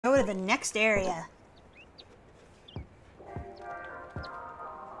Go to the next area.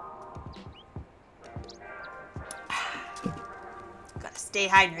 Gotta stay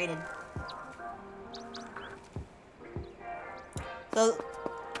hydrated. So,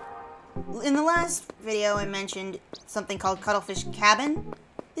 in the last video I mentioned something called Cuttlefish Cabin.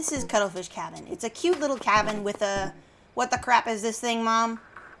 This is Cuttlefish Cabin. It's a cute little cabin with a... What the crap is this thing, Mom?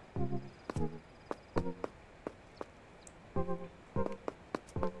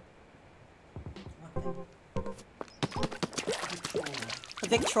 A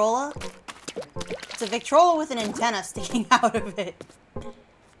Victrola? It's a Victrola with an antenna sticking out of it.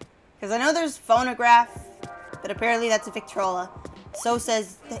 Because I know there's phonograph, but apparently that's a Victrola. So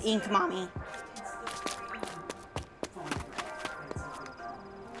says the Ink Mommy.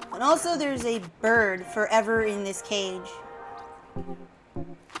 And also there's a bird forever in this cage.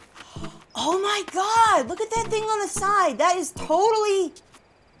 Oh my god! Look at that thing on the side! That is totally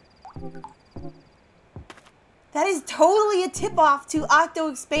a tip-off to Octo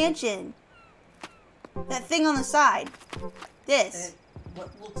expansion. That thing on the side. This. What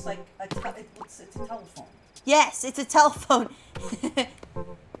looks like it's a telephone. Yes, it's a telephone.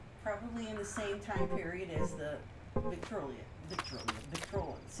 Probably in the same time period as the Victrola.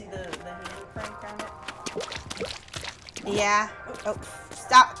 See the hand crank on it? Yeah. Oh,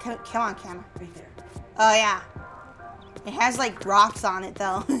 stop. Come on, camera. Right there. Oh, yeah. It has, like, rocks on it,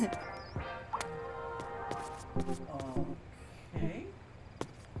 though. Okay.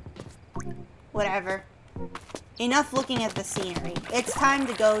 Whatever. Enough looking at the scenery. It's time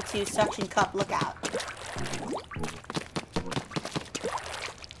to go to Suction Cup Lookout.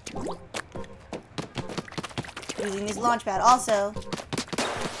 Using this launch pad. Also,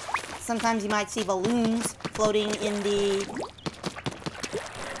 sometimes you might see balloons floating in the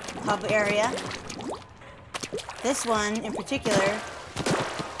hub area. This one, in particular,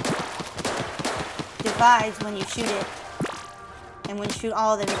 divides when you shoot it. And when you shoot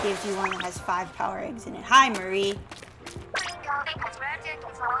all of them, it gives you one that has 5 power eggs in it. Hi, Marie.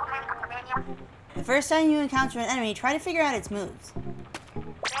 The first time you encounter an enemy, try to figure out its moves.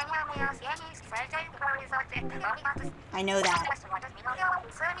 I know that.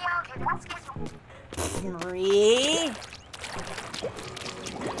 Marie.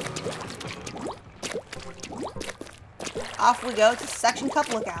 Off we go to Suction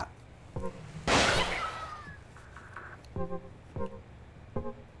Cup Lookout.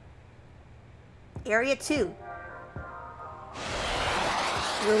 Area 2.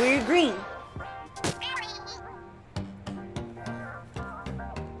 We're green.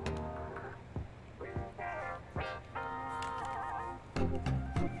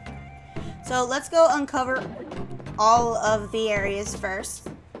 So let's go uncover all of the areas first.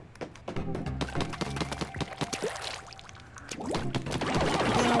 You're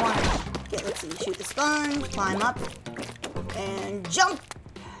gonna want to get, let's see, shoot the sponge, climb up, and jump.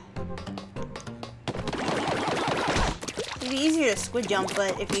 It'd be easier to squid jump,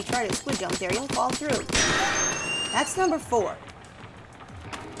 but if you try to squid jump there, you'll fall through. That's number 4.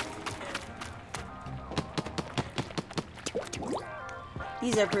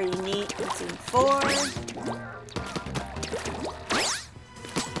 These are pretty neat. Let's see, 4.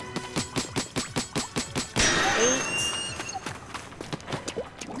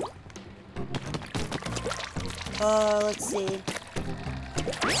 8. Let's see.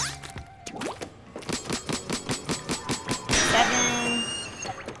 7.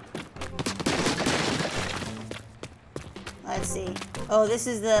 Let's see. Oh, this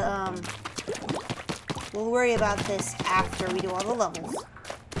is the, we'll worry about this after we do all the levels.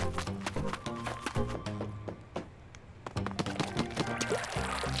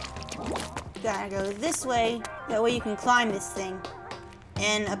 Gotta go this way. That way you can climb this thing.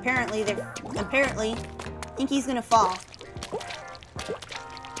 And apparently, Inky's gonna fall.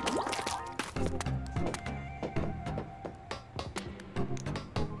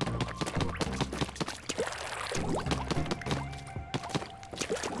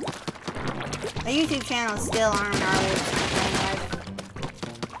 My YouTube channel is still Arm and Arwood.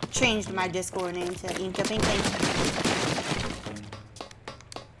 I've changed my Discord name to Inka Pinky.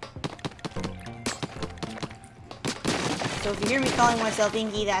 So if you hear me calling myself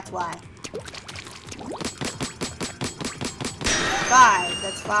Inky, that's why. 5.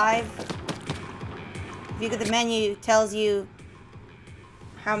 That's 5. If you look at the menu, it tells you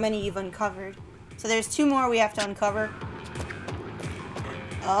how many you've uncovered. So there's 2 more we have to uncover.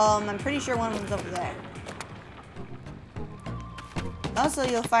 I'm pretty sure one of them's over there. Also,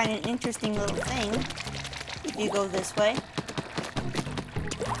 you'll find an interesting little thing if you go this way.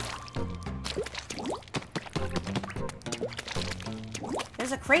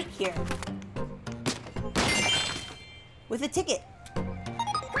 There's a crate here with a ticket.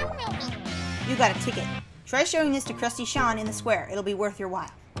 You got a ticket. Try showing this to Krusty Sean in the square. It'll be worth your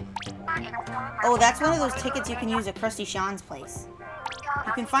while. Oh, that's one of those tickets you can use at Krusty Sean's place.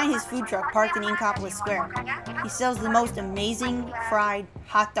 You can find his food truck parked in Inkopolis Square. He sells the most amazing fried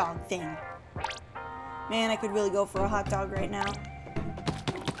hot dog thing. Man, I could really go for a hot dog right now.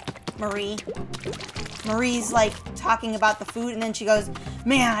 Marie's like talking about the food, and then she goes,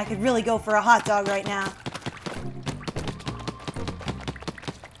 man, I could really go for a hot dog right now.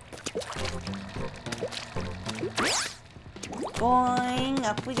 Boing,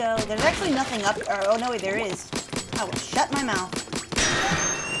 up we go. There's actually nothing up, or, oh no, wait, there is. I will shut my mouth.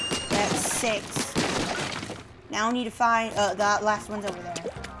 That's 6. Now we need to find, the last one's over there.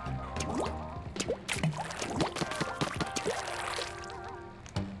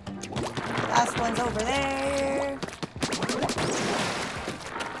 Last one's over there.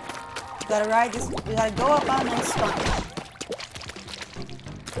 We gotta ride this, we gotta go up on this sponge.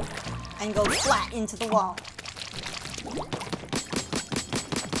 And go flat into the wall.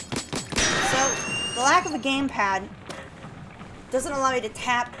 So, the lack of a gamepad doesn't allow you to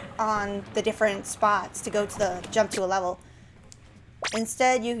tap on the different spots to go to the jump to a level.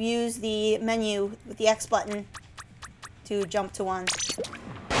 Instead, you use the menu with the X button to jump to one.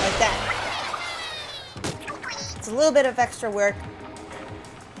 Like that. It's a little bit of extra work,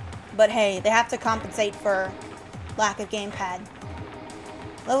 but hey, they have to compensate for lack of gamepad.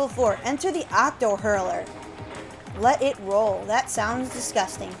 Level 4, enter the Octo hurler. Let it roll. That sounds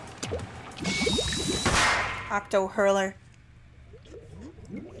disgusting. Octo hurler.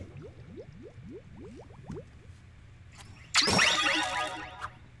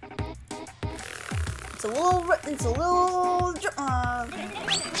 It's a little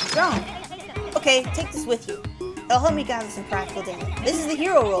drone. Okay, take this with you. It'll help me gather some practical data. This is the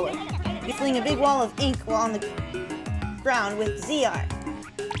hero roller. You fling a big wall of ink while on the ground with ZR.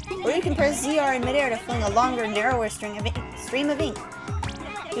 Or you can press ZR in midair to fling a longer, narrower stream of ink.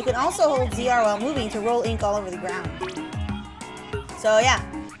 You can also hold ZR while moving to roll ink all over the ground. So yeah,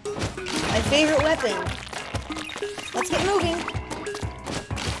 my favorite weapon. Let's get moving.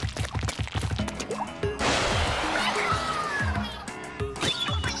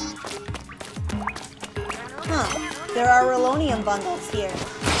 Huh, there are Rolonium bundles here.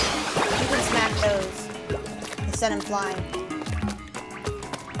 You can smack those and send them flying.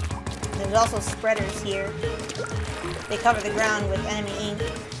 There's also spreaders here. They cover the ground with enemy ink.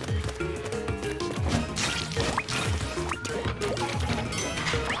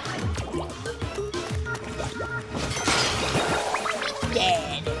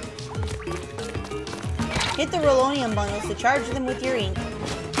 Dead. Hit the Rolonium bundles to charge them with your ink.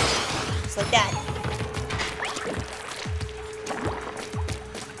 Just like that.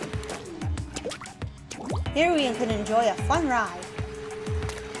 Here we can enjoy a fun ride.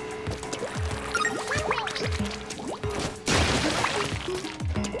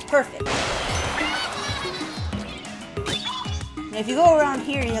 Perfect. And if you go around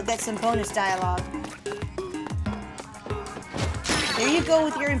here, you'll get some bonus dialogue. There you go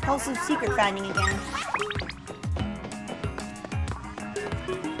with your impulsive secret finding again.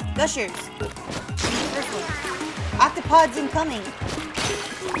 Gushers. First one. Octopods incoming.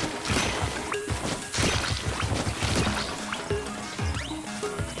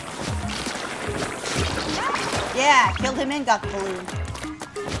 Yeah, killed him and got the balloon.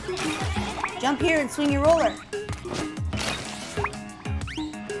 Jump here and swing your roller.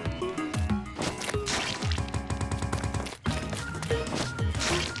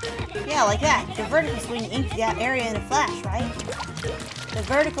 Yeah, like that. The vertical swing inked that area in a flash, right? The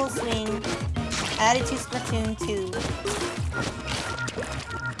vertical swing added to Splatoon 2.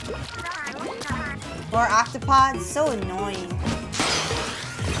 More octopods? So annoying.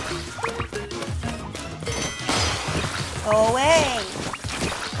 Go away!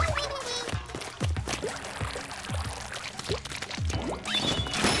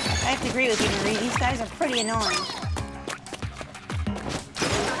 I have to agree with you, Marie. These guys are pretty annoying.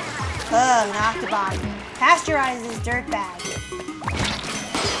 Ugh, an octobot. Pasteurize this dirtbag.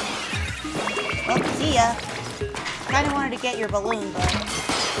 Well, see ya. Kinda wanted to get your balloon, but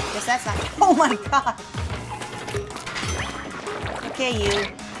guess that's not. Oh my god! Okay, you.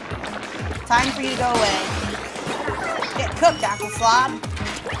 Time for you to go away. Get cooked, apple slob.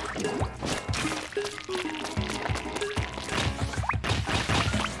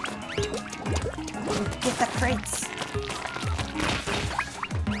 Get the crates.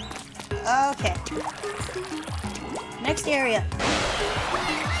 Okay. Next area.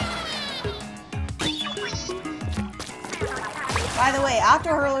 By the way, Octo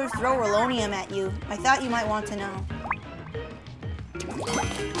hurlers throw Rolonium at you. I thought you might want to know. You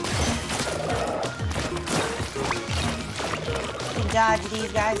can dodge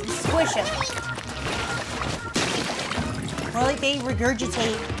these guys and squish them. More like they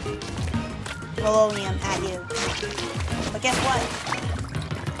regurgitate Rolonium at you. But guess what?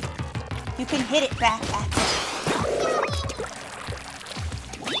 You can hit it back at them.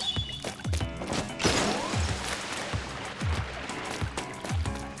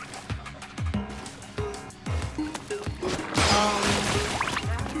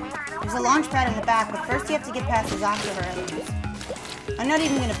 There's a launch pad in the back, but first you have to get past his Octo hurlers. I'm not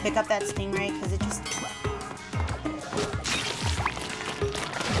even gonna pick up that Stingray because it just...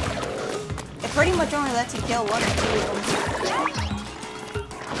 It pretty much only lets you kill one or two of them.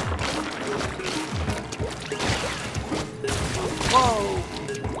 Whoa!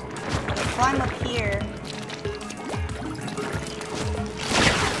 Climb up here.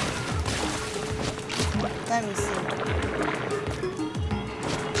 Let me see.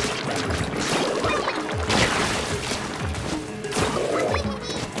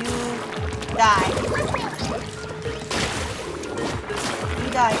 Die. You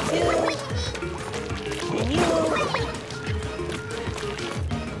die too. And you.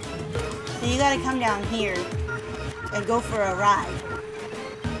 So you gotta come down here and go for a ride.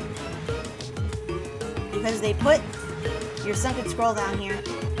 Because they put your sunken scroll down here.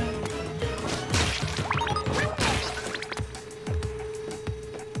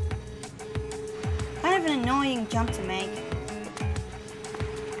 Kind of an annoying jump to make.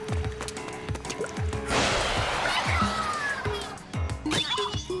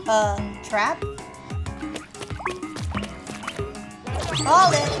 Trap?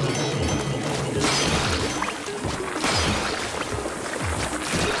 Hold it!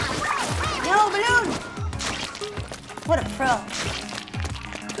 No, balloon! What a pro.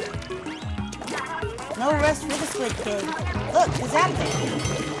 No rest for the Squid Kid. Look, the Zap thing.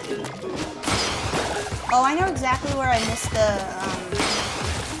 Oh, I know exactly where I missed the,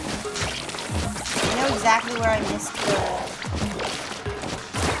 I know exactly where I missed the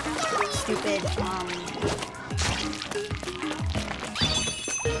stupid,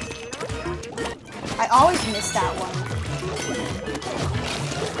 I always miss that one.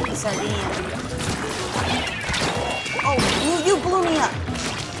 The Sardinian. Oh, you blew me up.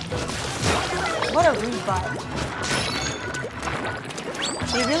 What a rude butt.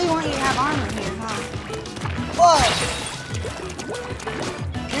 They really want you to have armor here, huh? Whoa!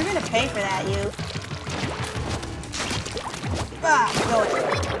 You're gonna pay for that, you. Ah, go ahead.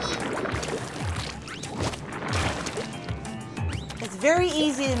 It's very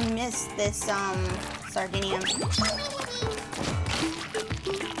easy to miss this, Sardinium.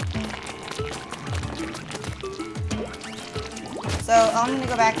 So, I'm gonna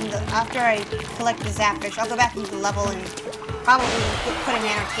go back into, after I collect the Zapfish, I'll go back into the level and probably put an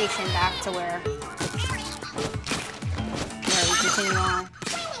annotation back to where we continue on.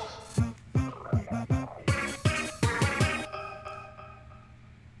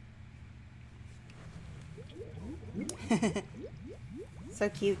 So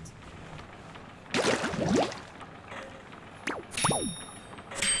cute.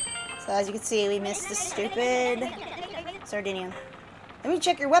 So as you can see, we missed the stupid Sardinian. Let me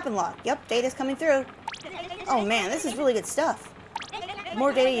check your weapon log. Yep, data's coming through. Oh man, this is really good stuff. The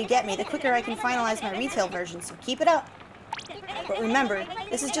more data you get me, the quicker I can finalize my retail version, so keep it up. But remember,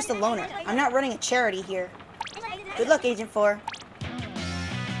 this is just a loaner. I'm not running a charity here. Good luck, Agent 4.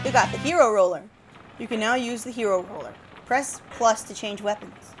 We got the Hero Roller. You can now use the Hero Roller. Press plus to change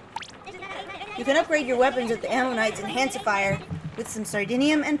weapons. You can upgrade your weapons with the Ammo Knight's Enhancifier with some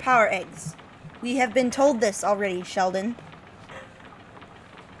Sardinium and Power Eggs. We have been told this already, Sheldon.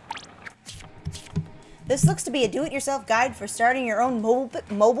 This looks to be a do-it-yourself guide for starting your own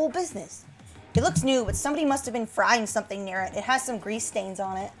mobile business. It looks new, but somebody must have been frying something near it. It has some grease stains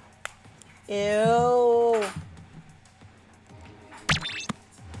on it. Ew.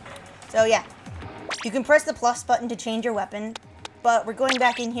 So yeah, you can press the plus button to change your weapon, but we're going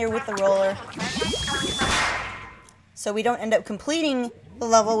back in here with the roller, so we don't end up completing the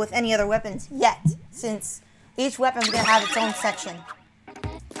level with any other weapons yet, since each weapon's gonna have its own section.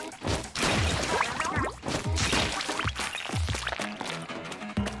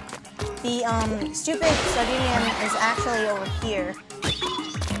 The stupid Sardinian is actually over here.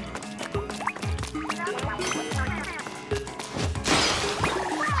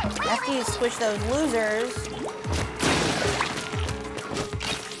 After you squish those losers,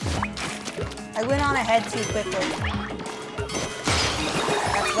 I went on ahead too quickly.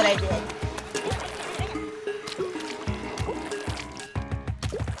 That's what I did.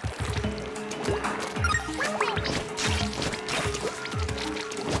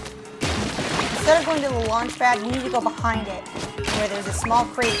 instead of going to the launch pad, you need to go behind it, where there's a small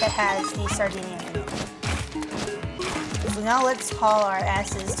crate that has the sardinium in it. So now let's haul our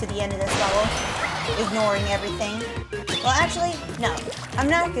asses to the end of this level, ignoring everything. Well, actually, no. I'm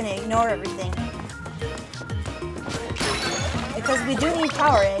not going to ignore everything. Because we do need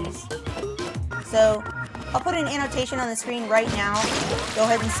power eggs. So, I'll put an annotation on the screen right now. Go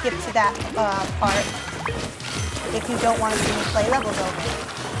ahead and skip to that part if you don't want to see me play levels over.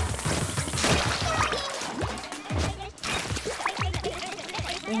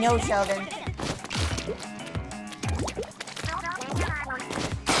 We know, Sheldon.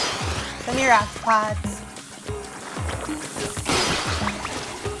 Come here, octopods.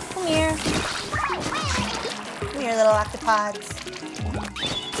 Come here. Come here, little octopods.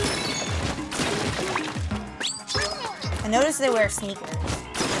 I noticed they wear sneakers.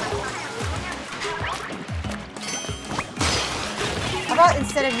 How about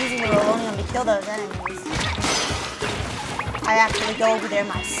instead of using the Rolonium to kill those enemies, I actually go over there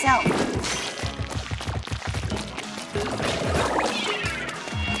myself.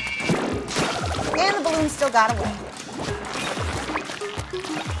 And the balloon still got away.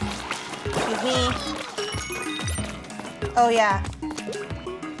 Excuse me. Oh yeah.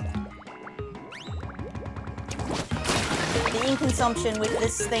 The ink consumption with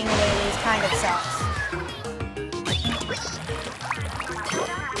this thing lately is kind of sucks.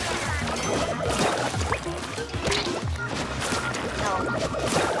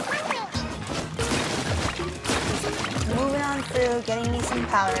 Moving on through, getting me some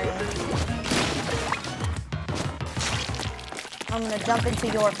power in. I'm gonna jump into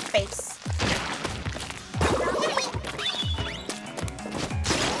your face.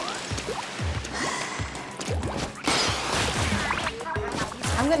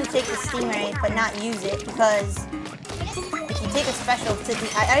 I'm gonna take the stingray, but not use it, because if you take a special to the...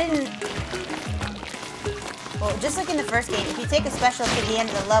 I didn't... Well, just like in the first game, if you take a special to the end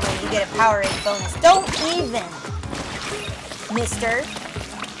of the level, you get a power egg bonus. Don't even, mister.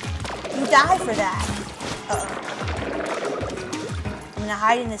 You die for that. Uh-oh. I'm gonna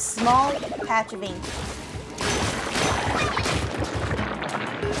hide in this small patch of ink.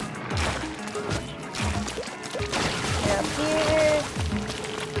 Get up here.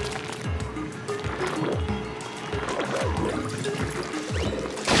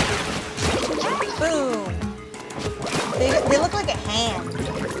 Boom. They look like a hand.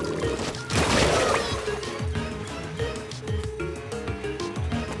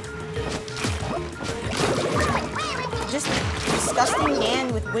 Just a disgusting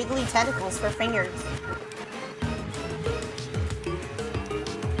hand with wiggly tentacles for fingers.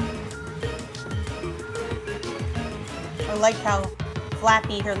 I like how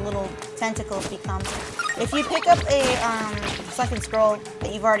flappy her little tentacles become. If you pick up a second scroll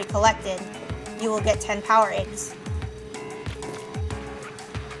that you've already collected, you will get 10 power eggs.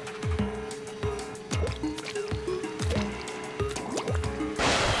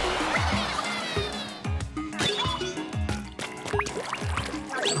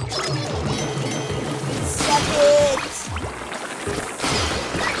 Suck it!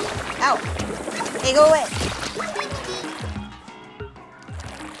 Ow! Hey, go away!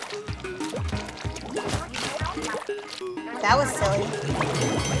 That was silly.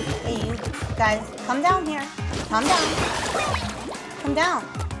 Hey, you guys, come down here. Come down. Come down.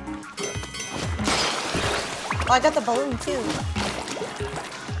 Oh, I got the balloon too.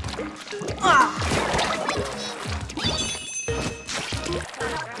 Ah!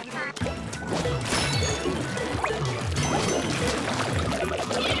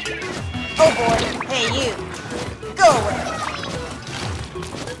 Oh boy. Hey, you. Go away.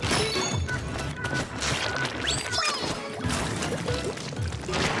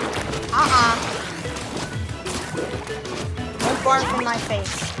 Don't bark in my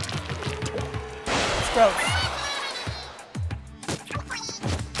face. It's gross.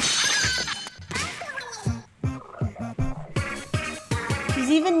 He's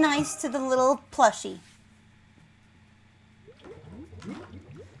even nice to the little plushie.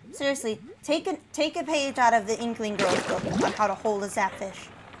 Seriously, take a page out of the Inkling Girls book on how to hold a Zapfish.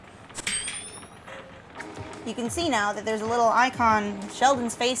 You can see now that there's a little icon,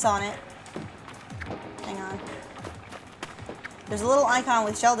 Sheldon's face on it. Hang on. There's a little icon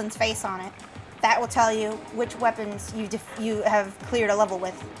with Sheldon's face on it. That will tell you which weapons you have cleared a level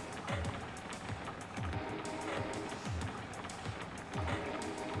with.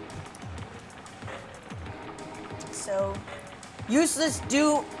 So, useless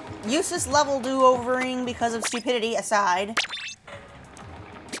level do-overing because of stupidity aside.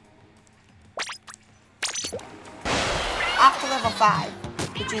 Off to level 5.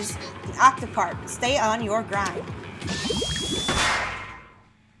 which is the Octo part. Stay on your grind.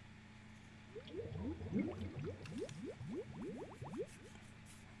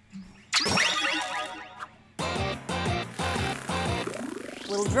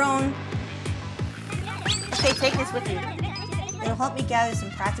 Little drone. Okay, take this with you. It'll help me gather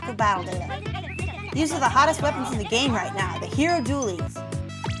some practical battle data. These are the hottest weapons in the game right now, the hero dualies.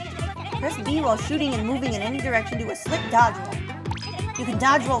 Press B while shooting and moving in any direction to a slick dodge roll. You can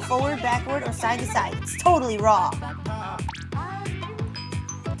dodge roll forward, backward, or side to side. It's totally raw.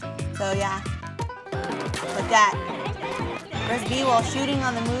 So yeah, like that. Press B while shooting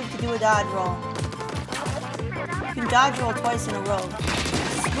on the move to do a dodge roll. You can dodge roll twice in a row.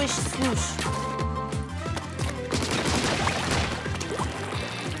 Swish, swoosh.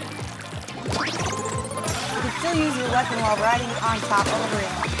 You can still use your weapon while riding on top of a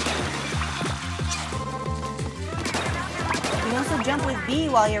rail. You can also jump with B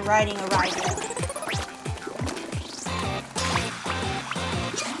while you're riding a ride rail.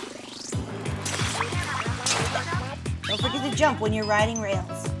 Don't forget to jump when you're riding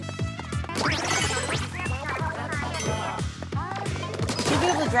rails. You'll be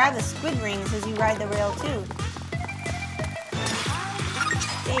able to grab the squid rings as you ride the rail too.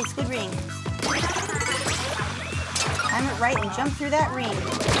 Hey, squid rings. Time it right and jump through that ring.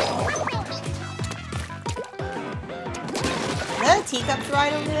 Is that a teacups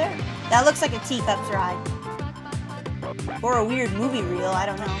ride over there? That looks like a teacups ride. Or a weird movie reel, I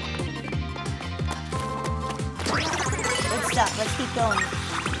don't know. Good stuff, let's keep going.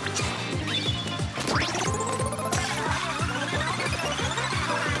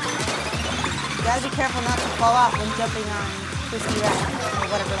 You gotta be careful not to fall off when jumping on Twisty Ride, or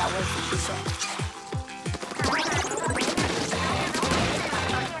whatever that was that she said.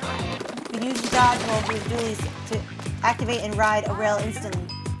 You can use the dodge roll for your dualies to activate and ride a rail instantly.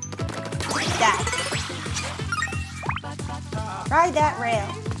 Like that. Ride that rail.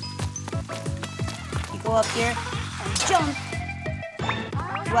 You go up here and jump.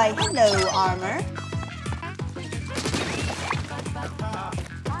 Why, hello, armor.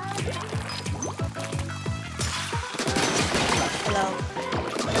 Hello.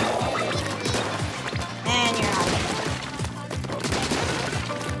 And you're out.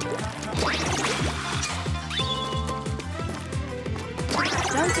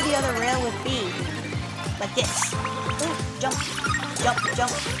 Jump to the other rail with B. Like this. Ooh, jump, jump,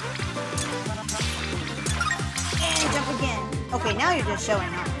 jump. And jump again. Okay, now you're just showing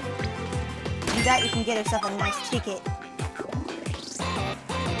off. Do that, you can get yourself a nice ticket.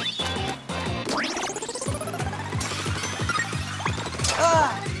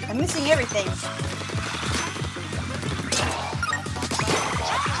 I'm missing everything.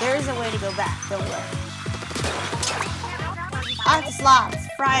 There is a way to go back, don't worry. Octo slots,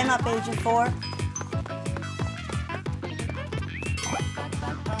 fry him up, Agent 4.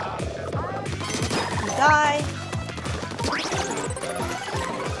 You die.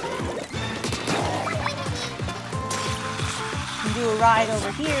 You can do a ride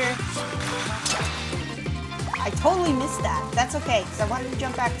over here. I totally missed that. That's okay, because I wanted to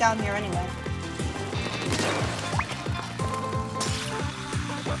jump back down here anyway.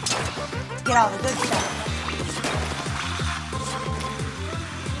 To get all the good stuff.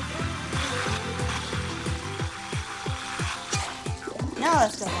 Now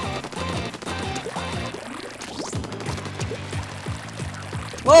let's go.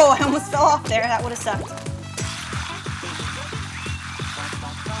 Whoa, I almost fell off there. That would have sucked.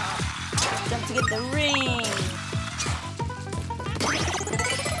 Jump to get the ring.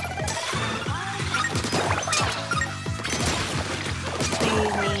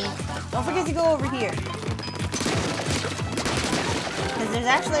 Excuse me. Don't forget to go over here. Because there's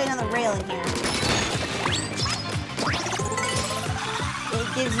actually another rail in here. It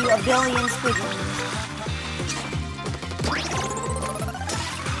gives you a billion squid rings.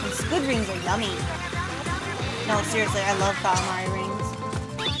 And squid rings are yummy. No, seriously, I love calamari rings.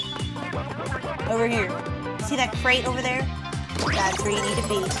 Over here. See that crate over there? That's where you need to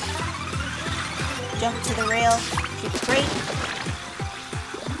be. Jump to the rail, shoot the crate.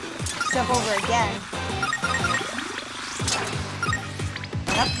 Jump over again.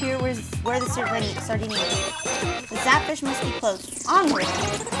 And up here where the sardine is. The zapfish must be close. Onward!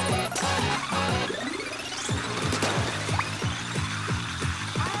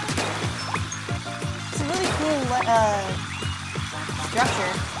 It's a really cool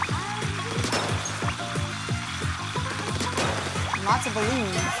structure. Lots of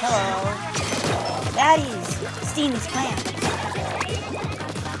balloons. Hello. Baddies! Steamy's clams.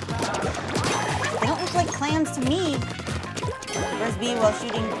 They don't look like clams to me. Where's B while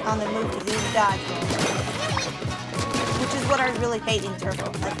shooting on the move to do the dodge roll. Which is what I really hate in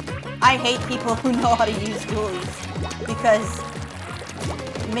Turbo. Like, I hate people who know how to use dualies because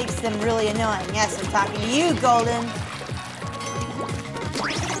it makes them really annoying. Yes, I'm talking to you, Golden.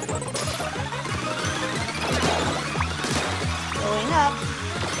 Going up.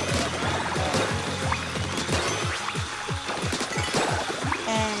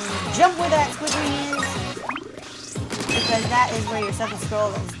 And jump where that squiggly is. Because that is where your second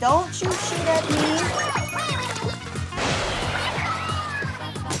scroll is. Don't you shoot at me.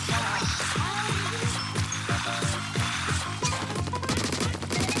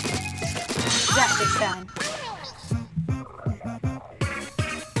 That big time.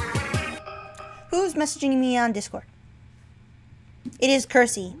 Who's messaging me on Discord? It is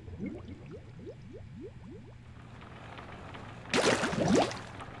Kersey.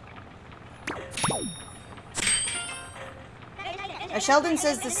 Sheldon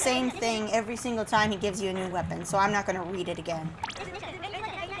says the same thing every single time he gives you a new weapon, so I'm not going to read it again.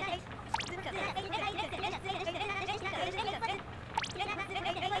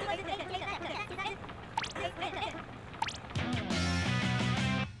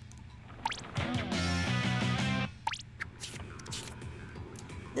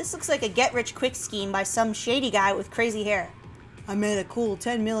 This looks like a get-rich-quick scheme by some shady guy with crazy hair. I made a cool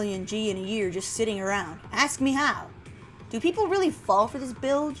 10 million G in a year just sitting around. Ask me how. Do people really fall for this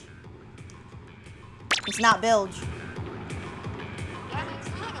bilge? It's not bilge.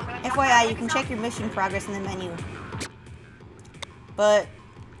 FYI, you can check your mission progress in the menu. But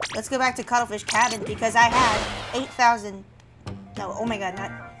let's go back to Cuttlefish Cabin because I had 8,000... No, oh my god,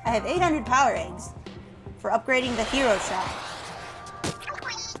 not... I have 800 power eggs for upgrading the hero shot.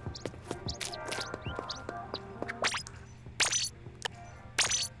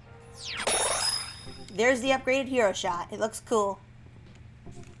 There's the upgraded hero shot. It looks cool.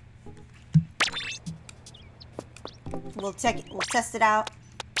 We'll test it out.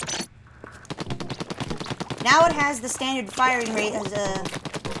 Now it has the standard firing rate as a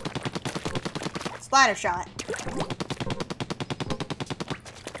splatter shot.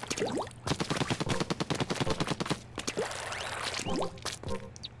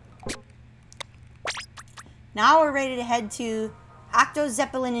 Now we're ready to head to Octo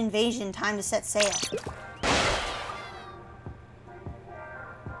Zeppelin Invasion. Time to set sail.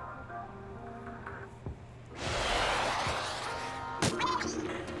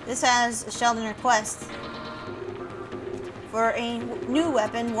 This has a Sheldon request for a new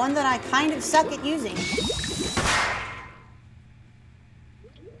weapon, one that I kind of suck at using.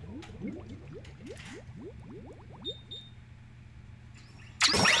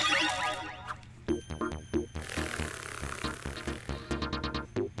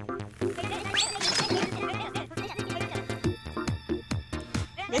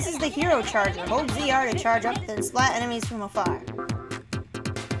 This is the hero charger. Hold ZR to charge up, then splat enemies from afar.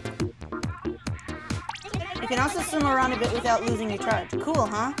 You can also swim around a bit without losing your charge. Cool,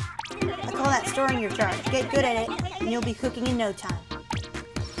 huh? I call that storing your charge. Get good at it, and you'll be cooking in no time.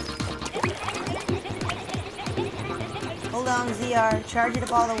 Hold on, ZR, charge it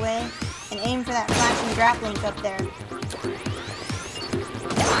up all the way, and aim for that flashing grappling up there.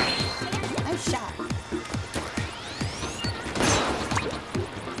 Nice shot.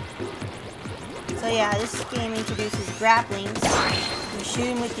 So yeah, this game introduces grapplings. You shoot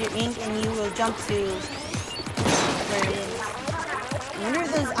him with your ink, and you will jump to where it is. I wonder if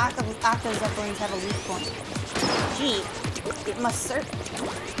those Octo Zeppelins have a weak point. Gee, it must serve.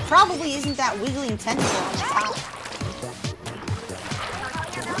 Probably isn't that wiggling tentacle on the top.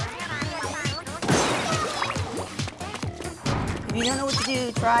 If you don't know what to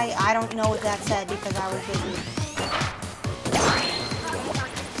do, try I don't know what that said because I was busy.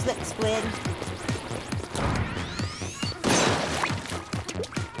 Slip squid.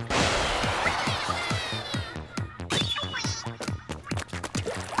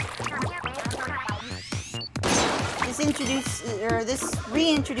 This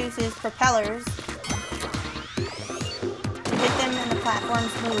reintroduces propellers to hit them and the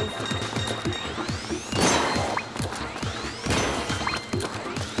platforms move.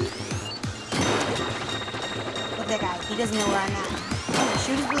 Look at that guy. He doesn't know where I'm at. I'm gonna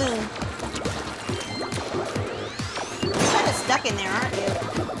shoot his balloon. You're kind of stuck in there, aren't you?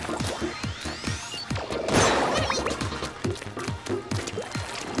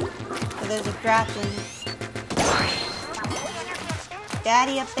 So there's a grappling.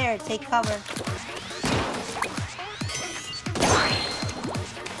 Daddy up there, take cover.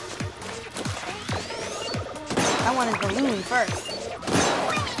 I want his balloon first.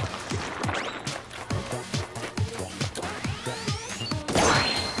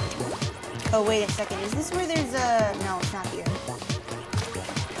 Oh, wait a second. Is this where there's a... No, it's not here.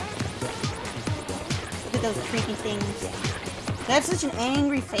 Look at those creepy things. They have such an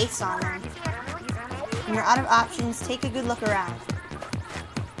angry face on them. When you're out of options, take a good look around.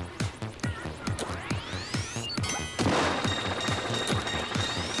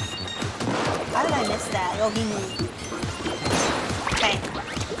 How did I miss that? Oh, he moved. Okay.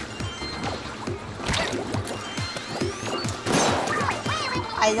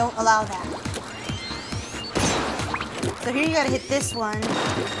 I don't allow that. So here you gotta hit this one,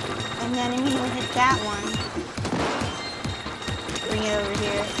 and then immediately hit that one. Bring it over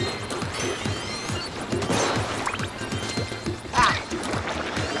here. Ah!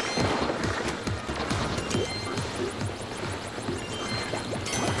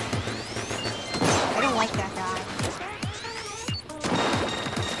 I don't like that guy.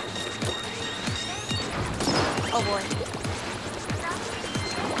 Oh boy.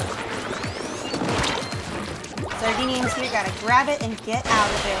 Sardinians here gotta grab it and get out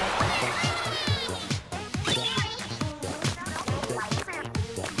of there.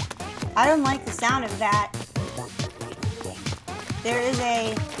 I don't like the sound of that. There is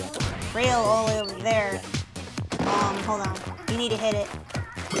a rail all the way over there. Hold on. You need to hit it.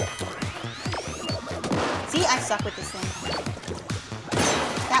 See, I suck with this thing.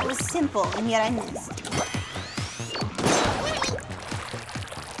 That was simple, and yet I missed.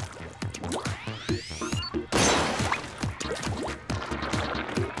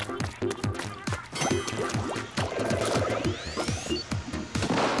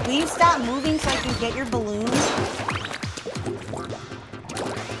 Will you stop moving so I can get your balloon?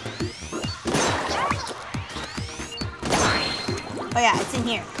 Oh yeah, it's in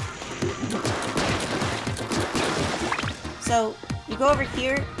here. So, you go over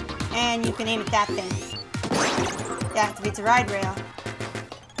here, and you can aim at that thing. That activates a ride rail.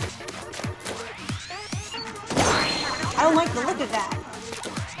 I don't like the look of that.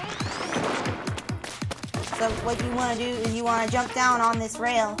 So what you want to do is you want to jump down on this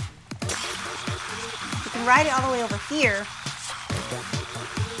rail. You can ride it all the way over here.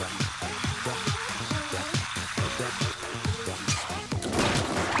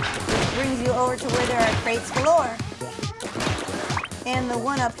 Which brings you over to where there are crates galore. And the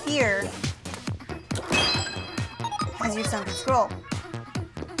one up here has your sunken scroll.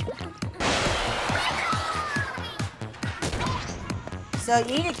 So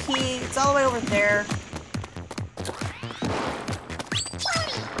you need a key. It's all the way over there.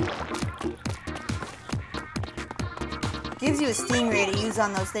 Gives you a stingray to use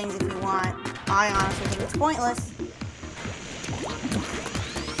on those things if you want. I honestly think it's pointless.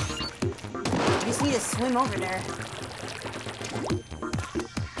 You just need to swim over there.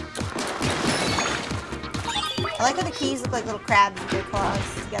 I like how the keys look like little crabs with their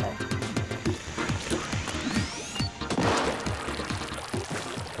claws together.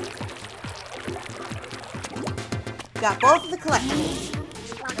 Got both of the collectibles.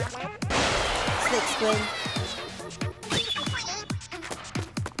 Slick squid.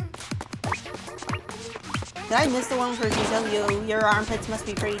 Did I miss the one where you tell you your armpits must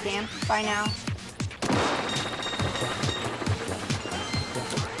be pretty damp by now?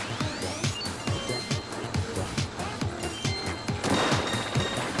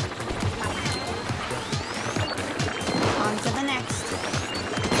 On to the next.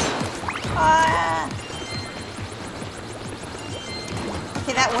 Ah!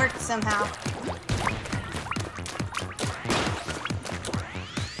 Okay, that worked somehow.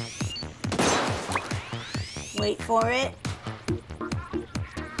 Wait for it.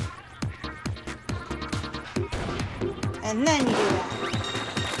 And then you do that.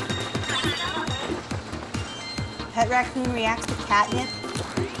 Pet raccoon reacts to catnip.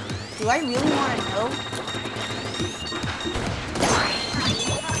 Do I really want to know?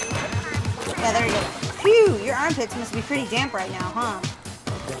 Yeah, there you go. Phew, your armpits must be pretty damp right now, huh?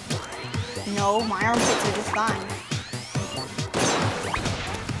 No, my armpits are just fine.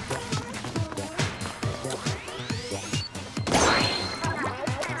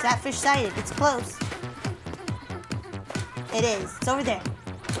 Catfish sighted. It's close. It is. It's over there.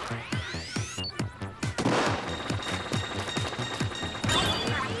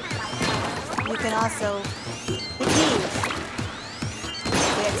 You can also hit these.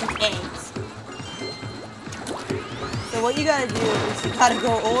 We have some eggs. So what you gotta do is you gotta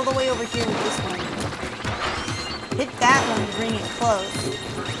go all the way over here with this one. Hit that one to bring it close.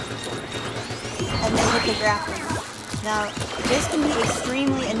 And then hit the grappling. Now, this can be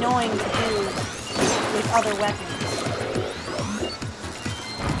extremely annoying to do with other weapons.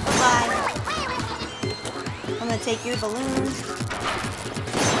 Bye-bye. I'm gonna take your balloons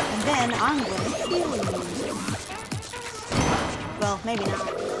and then I'm gonna kill you. Well, maybe not.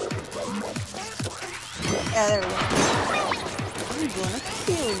 Yeah, there we go. I'm gonna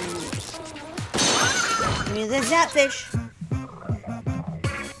kill you. Give me the zapfish.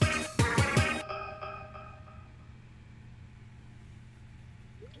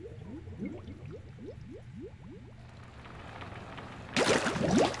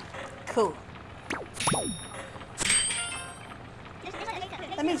 Cool.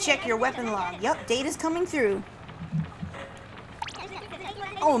 Let me check your weapon log. Yup, data's coming through.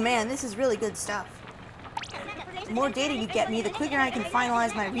 Oh man, this is really good stuff. The more data you get me, the quicker I can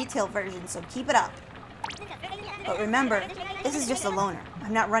finalize my retail version, so keep it up. But remember, this is just a loaner.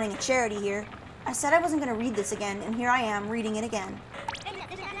 I'm not running a charity here. I said I wasn't going to read this again, and here I am reading it again.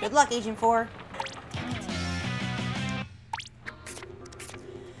 Good luck, Agent 4.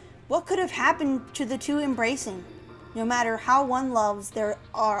 What could have happened to the two embracing? No matter how one loves, there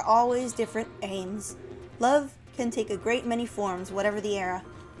are always different aims. Love can take a great many forms, whatever the era.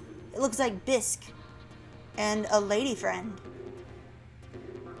 It looks like Bisque and a lady friend.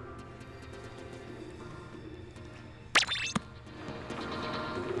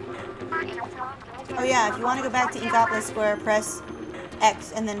 Oh yeah, if you want to go back to Inkopolis Square, press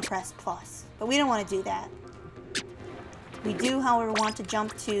X and then press plus. But we don't want to do that. We do, however, want to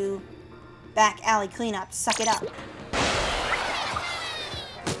jump to back alley cleanup. Suck it up.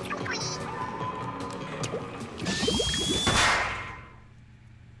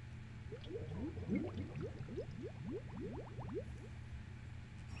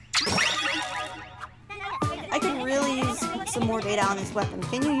 I could really use some more data on this weapon.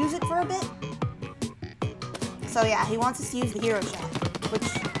 Can you use it for a bit? So yeah, he wants us to use the hero shot, which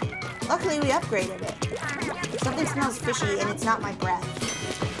luckily we upgraded it. Something smells fishy and it's not my breath.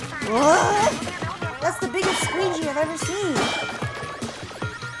 What? That's the biggest squeegee I've ever seen.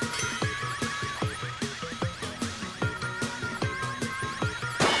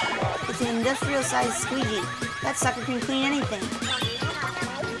 It's an industrial-sized squeegee. That sucker can clean anything.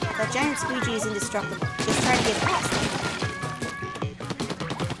 That giant squeegee is indestructible. Just try to get past it.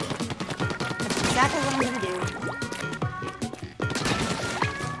 That's exactly what I'm gonna do.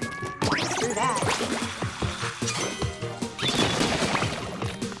 Screw that.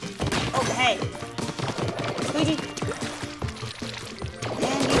 Oh, hey. Squeegee.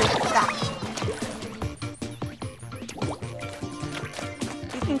 And you, stop.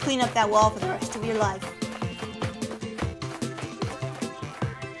 You can clean up that wall for the rest of your life.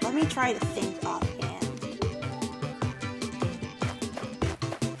 Let me try to think offhand.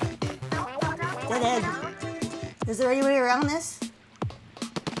 Dead end. Is there any way around this?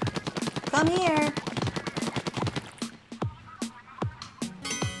 Come here.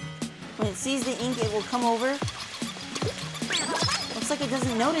 When it sees the ink, it will come over. Looks like it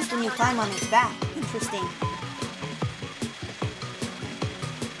doesn't notice when you climb on its back. Interesting.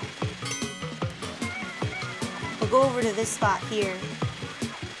 We'll go over to this spot here.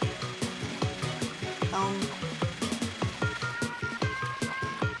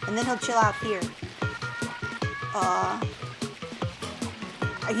 And then he'll chill out here.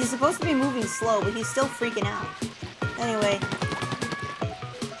 He's supposed to be moving slow, but he's still freaking out. Anyway,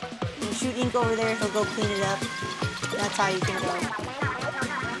 you shoot ink over there, he'll go clean it up. That's how you can go.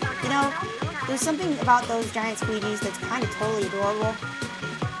 You know, there's something about those giant squeegees that's kind of totally adorable.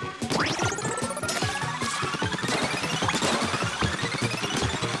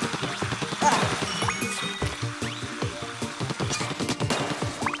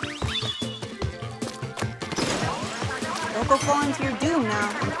 Don't go fall into your doom now.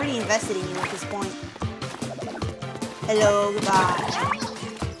 I'm pretty invested in you at this point. Hello, goodbye.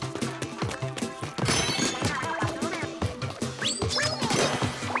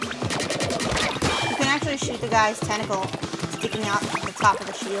 You can actually shoot the guy's tentacle sticking out the top of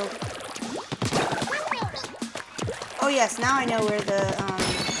the shield. Oh yes, now I know where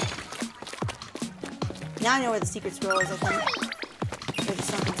the secret scroll is, I think. There's a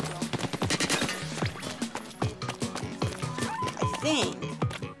sunken scroll. I think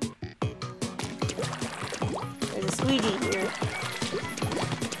there's a squeegee here.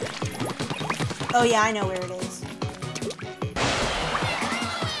 Oh yeah, I know where it is.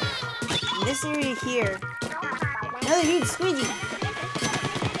 In this area here. Another huge squeegee.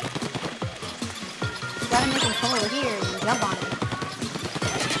 Gotta make him come over here and jump on it.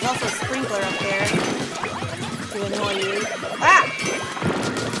 There's also a sprinkler up there to annoy you. Ah!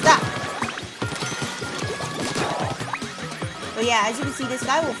 Stop! But yeah, as you can see, this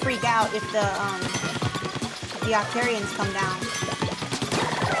guy will freak out if the Octarians come down.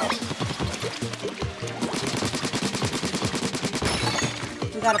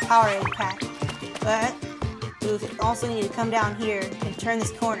 We we got a power egg pack. But we also need to come down here and turn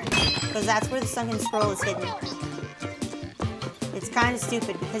this corner, because that's where the sunken scroll is hidden. It's kind of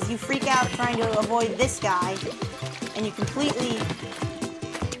stupid, because you freak out trying to avoid this guy, and you completely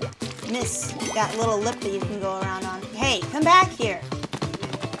miss that little lip that you can go around on. Hey, come back here!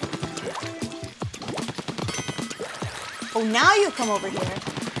 Oh, now you come over here.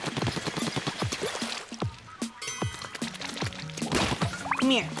 Come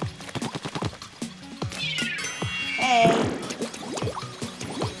here. Hey.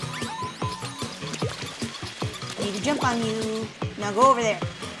 I need to jump on you. Now go over there.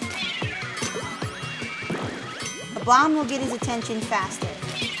 A bomb will get his attention faster.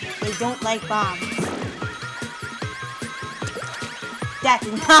 They don't like bombs. That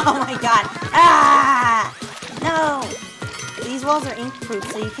did not. Oh my god. Ah! No! These walls are ink-proof,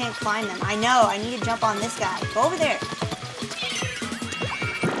 so you can't climb them. I know. I need to jump on this guy. Go over there.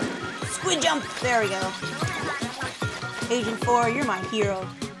 Squid jump! There we go. Agent 4, you're my hero.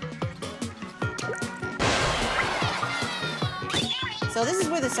 So this is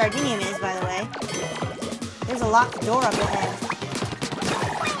where the Sardinium is, by the way. There's a locked door up ahead.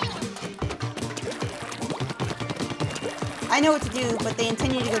 I know what to do, but they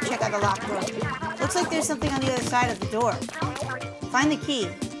intend you to go check out the locked door. Looks like there's something on the other side of the door. Find the key.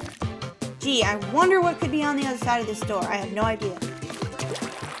 Gee, I wonder what could be on the other side of this door. I have no idea.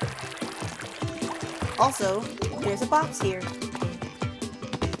 Also, there's a box here.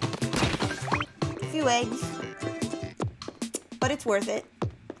 A few eggs. But it's worth it.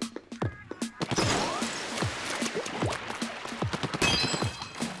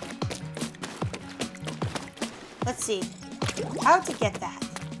 Let's see. How to get that?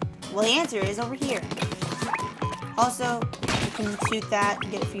 Well, the answer is over here. Also, you can shoot that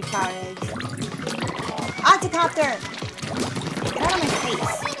and get a few power eggs. Octocopter! Get out of my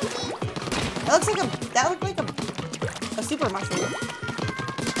face. That looked like a super mushroom.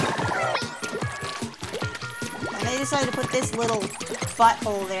 And they decided to put this little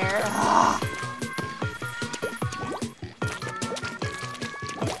butthole there. Ugh.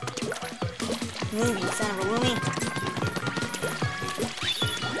 Move, you son of a woomie.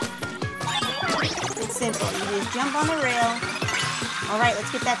 It's simple. You just jump on the rail. Alright,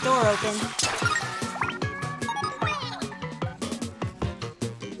 let's get that door open.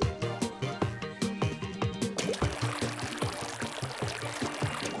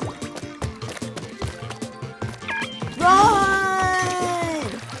 Run!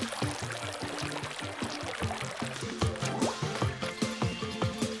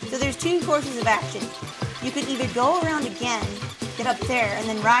 So there's two courses of action. You could either go around again, get up there, and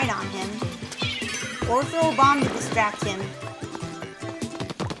then ride on him, or throw a bomb to distract him,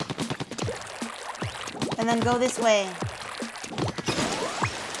 and then go this way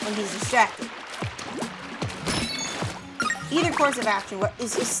when he's distracted. Either course of action. What,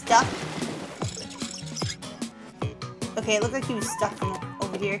 is he stuck? Okay, it looked like he was stuck from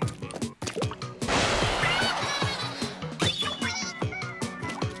over here.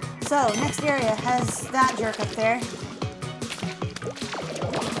 So, next area has that jerk up there.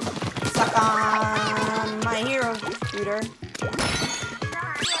 Suck on my hero shooter.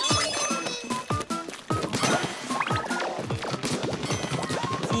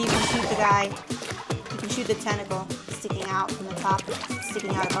 So you can shoot the guy. You can shoot the tentacle sticking out from the top,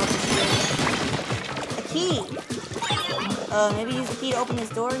 sticking out above the shield. A key! Maybe use the key to open this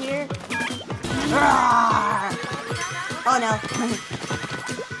door here? Roar! Oh no.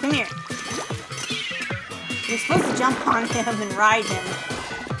 Come here. You're supposed to jump on him and ride him.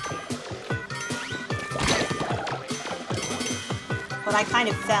 But I kind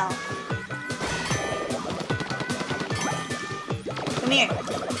of fell. Come here.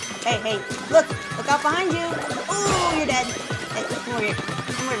 Hey, look out behind you. Ooh, you're dead. Hey, come over here.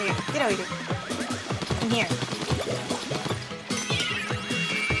 Come over here. Get over here. Come here.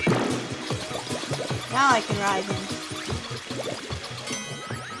 Now I can ride him.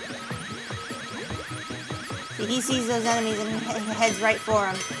 See, he sees those enemies and he heads right for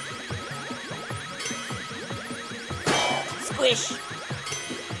them. Squish!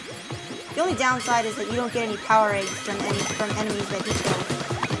 The only downside is that you don't get any power eggs from enemies that he kills.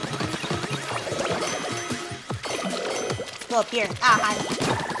 Let's go up here. Ah, hi.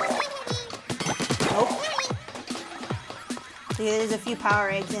 Nope. See, there's a few power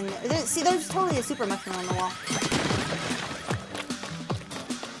eggs in there. See, there's totally a super mushroom on the wall.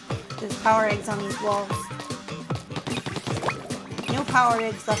 There's power eggs on these walls. No power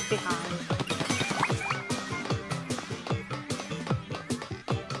eggs left behind.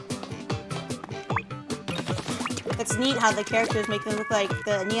 It's neat how the characters make them look like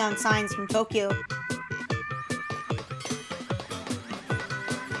the neon signs from Tokyo.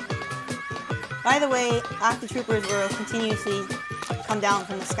 By the way, Octo Troopers will continuously come down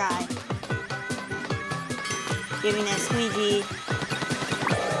from the sky, giving that squeegee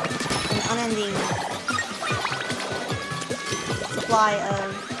an unending supply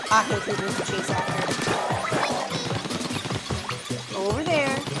of Octo Troopers to chase after. Over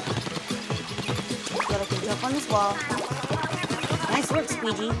there, so that I can jump on this wall. Nice work,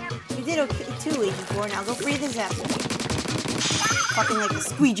 Squeegee. You did okay too, Agent 4. Now go free the Zapper. Fucking like the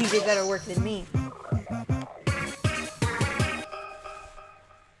Squeegee did better work than me.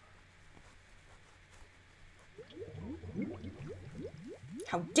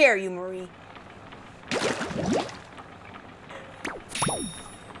 How dare you, Marie?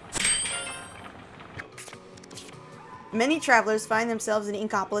 Many travelers find themselves in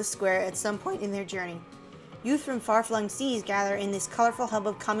Inkopolis Square at some point in their journey. Youth from far-flung seas gather in this colorful hub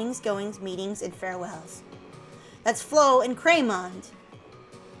of comings, goings, meetings, and farewells. That's Flo and Craymond.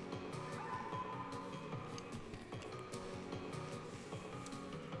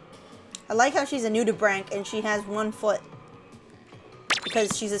 I like how she's a nudibranch and she has 1 foot.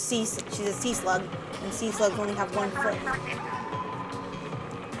 Because she's a sea slug, and sea slugs only have 1 foot.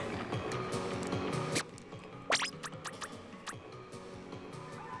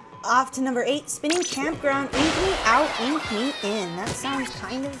 Off to number 8, spinning campground, ink me out, ink me in. That sounds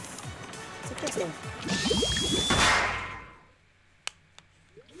kind of suggestive.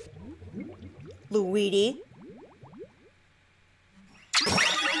 Luigi.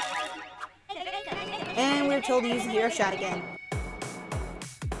 And we're told to use the hero shot again.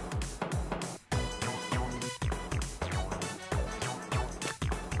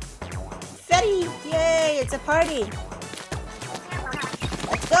 Fetty! Yay! It's a party!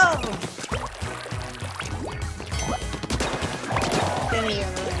 Let's go! Give me your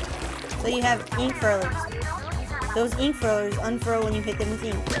ruler. So you have ink furlers. Those ink furlers unfurl when you hit them with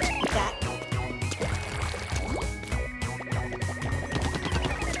ink. Like that.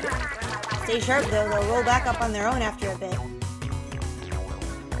 Stay sharp though, they'll roll back up on their own after a bit.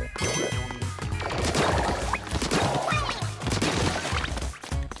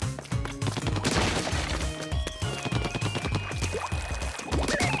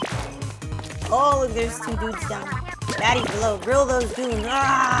 Oh, look, there's 2 dudes down. Baddies below. Grill those dudes.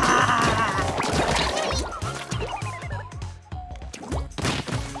 Ah!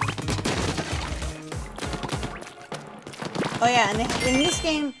 Oh yeah, and in this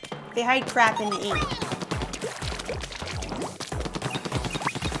game, they hide crap in the ink.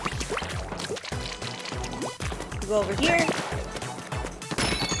 You go over here,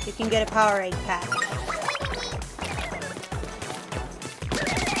 you can get a power egg pack.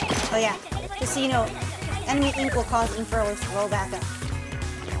 Oh yeah, just so you know, enemy ink will cause ink furlers to roll back up.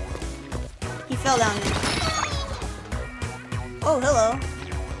 He fell down there. Oh, hello.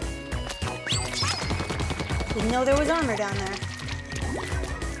 Didn't know there was armor down there.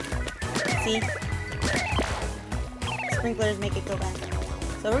 See? Sprinklers make it go back.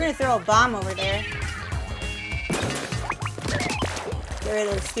 So we're gonna throw a bomb over there. Get rid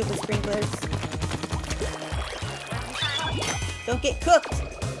of those stupid sprinklers. Don't get cooked!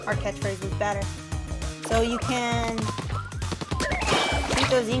 Our catchphrase was better. So you can shoot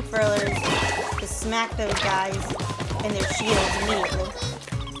those ink furlers to smack those guys in their shields immediately.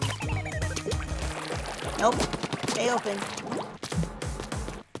 Nope. Stay open.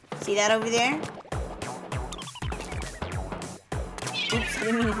 See that over there? Oops, I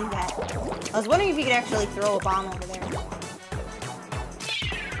didn't mean to do that. I was wondering if you could actually throw a bomb over there.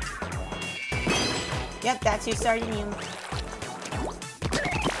 Yep, that's your sardinium.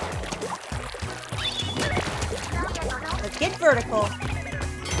 Let's get vertical.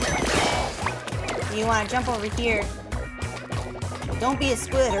 You want to jump over here. Don't be a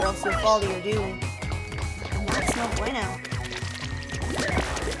squid or else you'll fall to your doom. And that's no bueno.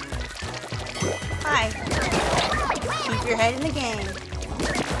 Hi. Keep your head in the game.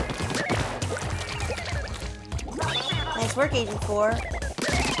 Nice work, Agent 4.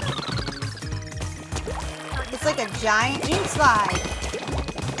 It's like a giant ink slide.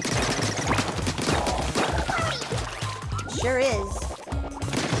 Sure is.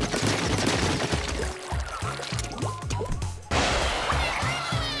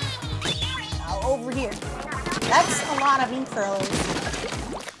 Now over here. That's a lot of ink furlers.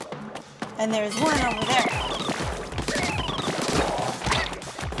 And there's one over there.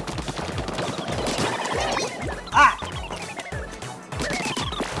 Ah!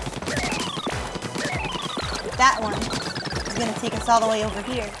 That one is going to take us all the way over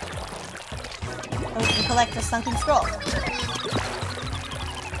here. And we can collect the sunken scroll.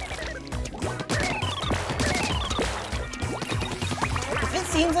 If it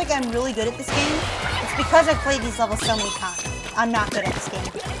seems like I'm really good at this game, it's because I've played these levels so many times. I'm not good at this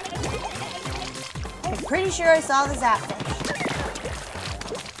game. I'm pretty sure I saw the zapfish.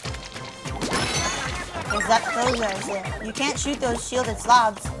 There's those guys there. You can't shoot those shielded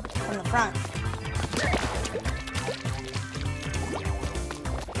slobs from the front.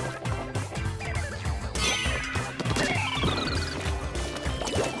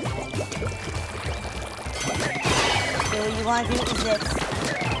 So what you want to do is this.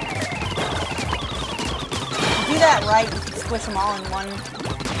 If you do that right, you can squish them all in one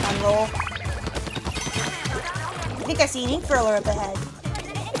roll. I think I see an ink furler up ahead.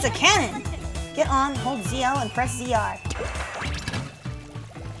 It's a cannon! Get on, hold ZL, and press ZR.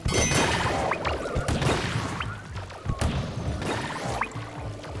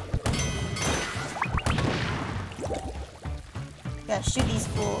 Gotta shoot these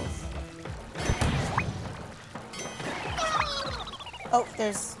fools. Oh,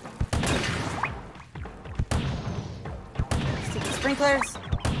 there's stupid sprinklers.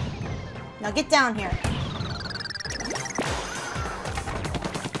 Now get down here.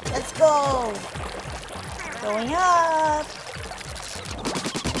 Let's go! Going up!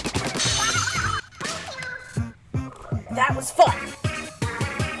 That was fun!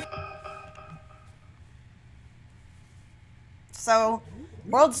 So,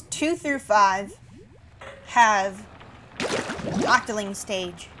 worlds 2 through 5 have the Octoling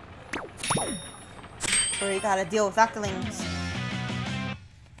stage, where you gotta deal with Octolings.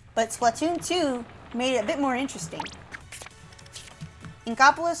 But Splatoon 2 made it a bit more interesting.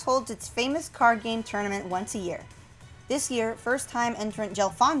 Inkopolis holds its famous card game tournament once a year. This year, first-time entrant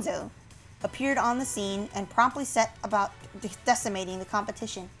Gelfonso appeared on the scene and promptly set about decimating the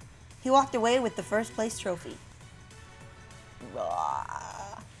competition. He walked away with the first place trophy.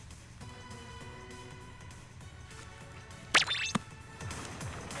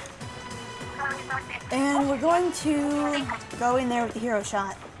 And we're going to go in there with the hero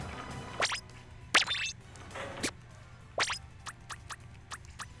shot.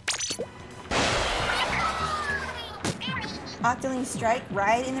 Octoling strike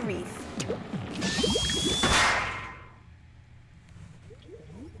right in the reef.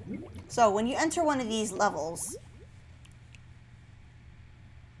 So when you enter one of these levels,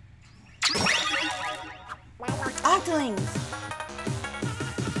 Octolings!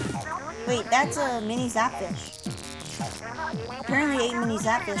 Wait, that's a mini zapfish. Apparently 8 mini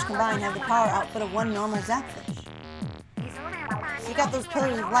zapfish combined have the power output of one normal zapfish. So you got those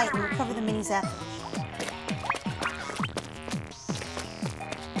pillars of light and recover the mini zapfish.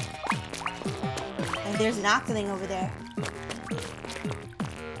 And there's an Octoling over there.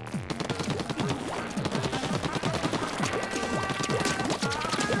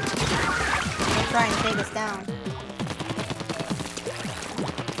 He'll try and take us down.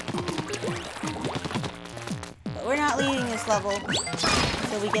 But we're not leaving this level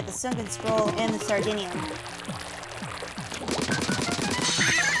until we get the sunken scroll and the sardinium.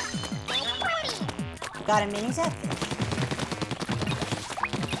 Got a mini zapfish.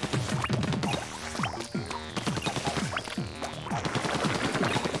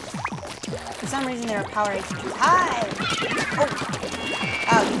 For some reason, their power rates are too high. Oh!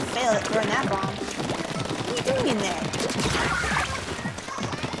 Oh, you failed at throwing that bomb. What are you doing in there?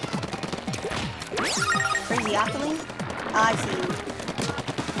 Crazy Octoling? Oh, I see you.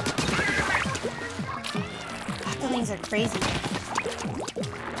 Octolings are crazy.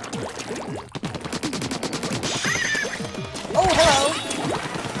 Oh, hello!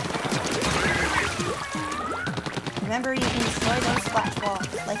 Remember, you can destroy those splash balls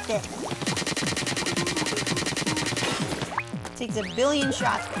like this. Takes a billion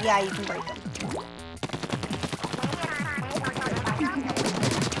shots, but yeah, you can break them.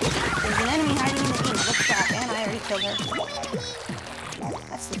 There's an enemy hiding in the ink. Look crap, and I already killed her.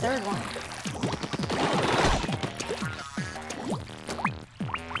 That's the third one.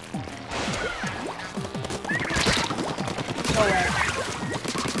 Go away.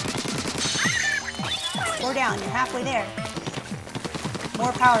 Slow down, you're halfway there.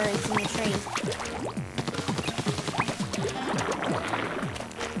 More power rates in the tree.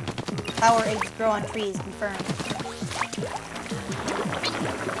 Power eggs grow on trees, confirmed.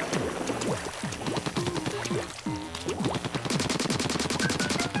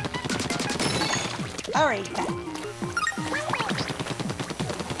 Alright, back.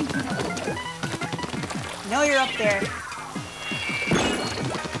 Know you're up there.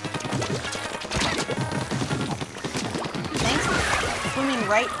 Thanks for swimming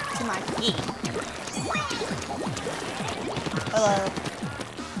right to my feet. Hello.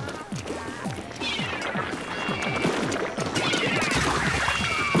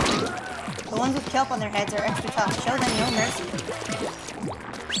 The ones with kelp on their heads are extra tough. Show them no mercy.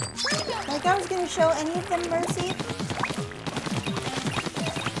 Like I was gonna show any of them mercy?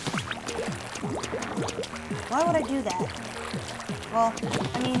 Why would I do that? Well,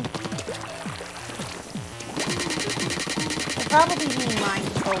 I mean, they're probably being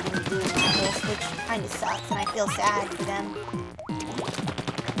mind-controlled into doing all this, which kind of sucks, and I feel sad for them.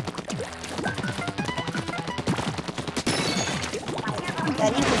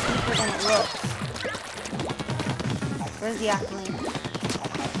 That ink is deeper than it looks. Where's the Octoling?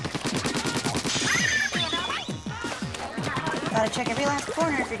 Gotta check every last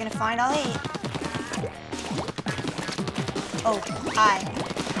corner if you're gonna find all 8. Oh, hi.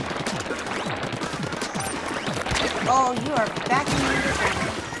 Oh, you are back in the original.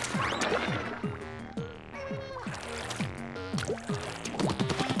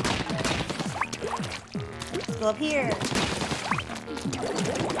 Let's go up here.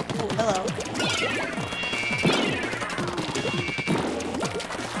 Oh, hello.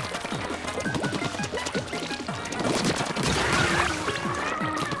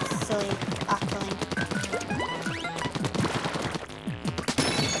 Silly Octoling.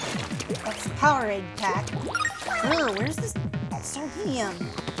 That's the Powerade pack. Where's this Sardinium?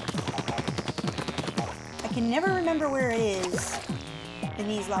 I can never remember where it is in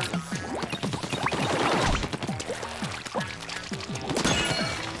these levels.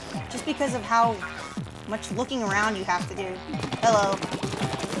 Just because of how much looking around you have to do. Hello.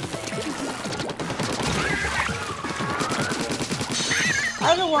 I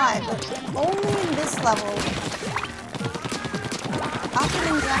don't know why, but only in this level,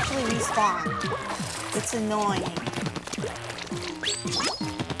 Octolings actually respawn. It's annoying.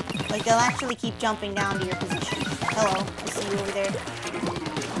 Like, they'll actually keep jumping down to your position. Hello, I see you over there.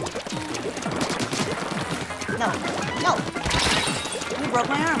 No, no! You broke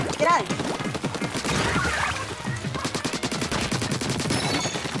my arm. Get out of here.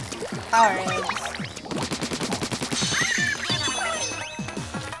 Power eggs.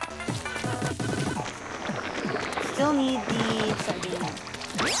 Still need the sardine.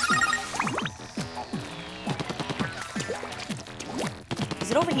 Is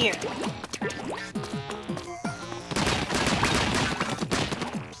it over here?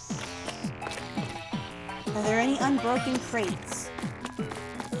 Are there any unbroken crates?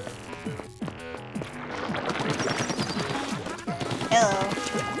 Hello.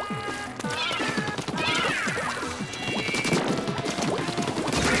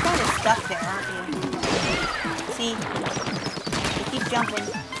 You're kind of stuck there, aren't you? See? You keep jumping.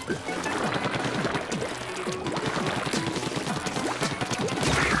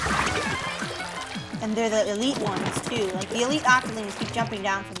 And they're the elite ones, too. Like, the elite Octolings keep jumping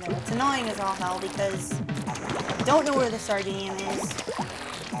down from there. It's annoying as all hell because I don't know where the Sardinium is.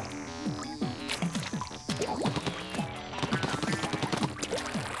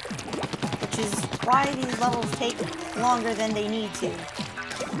 Which is why these levels take longer than they need to.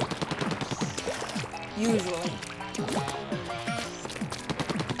 Usually.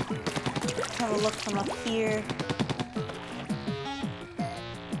 Let's have a look from up here.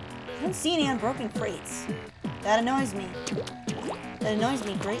 I don't see any unbroken crates. That annoys me. That annoys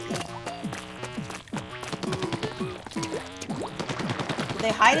me greatly. Did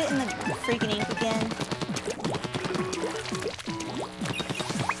they hide it in the freaking ink again?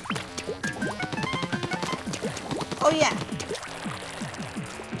 Oh yeah.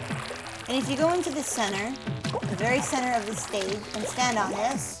 And if you go into the center, the very center of the stage, and stand on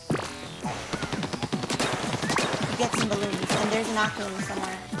this, you get some balloons, and there's an Octoling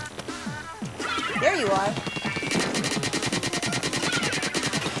somewhere. There you are.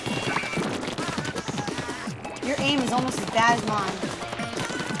 Your aim is almost as bad as mine.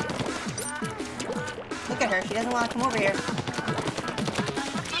 Look at her, she doesn't want to come over here.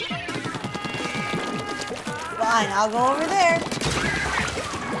 Fine, I'll go over there.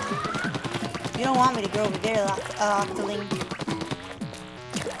 You don't want me to go over there, Octoling.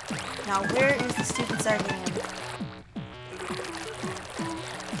 Now, where is the stupid Sardinium?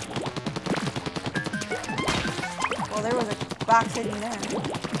 Well, there was a box sitting there.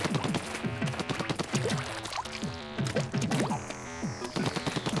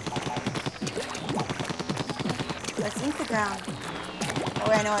 Let's ink the ground.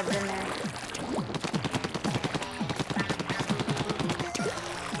 Oh, I know I've been there.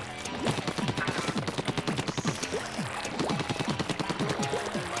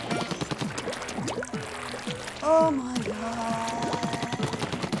 Oh my god.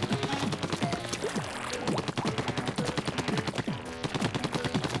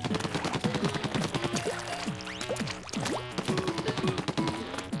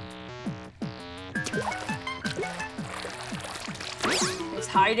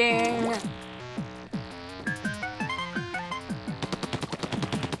 hiding.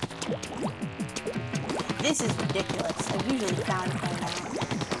 This is ridiculous. I've usually found it by now.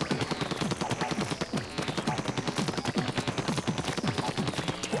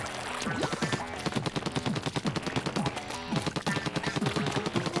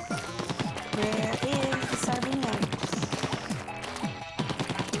 Where is the sardine?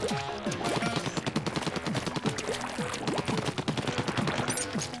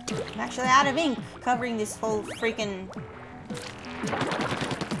 I'm actually out of ink covering this whole freaking...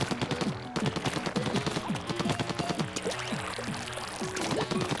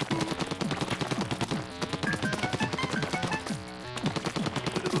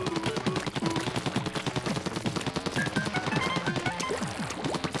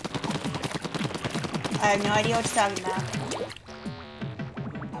 I have no idea what you're talking about.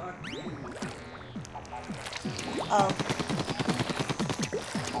 Oh.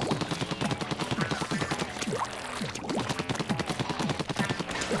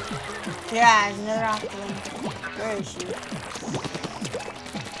 Yeah, there's another octopus. Where is she?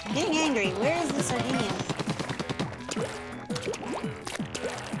 I'm getting angry. Where is the sardinian?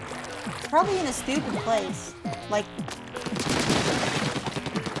 It's probably in a stupid place. Like,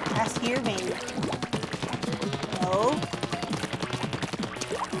 past here maybe. Oh.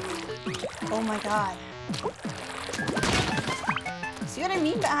 Oh my god. See what I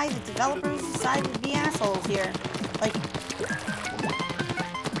mean by the developers decided to be assholes here? Like,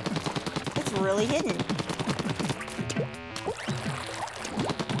 it's really hidden.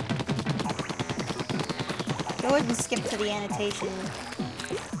 Go ahead and skip to the annotation.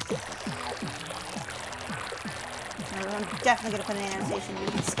 I'm definitely gonna put an annotation. You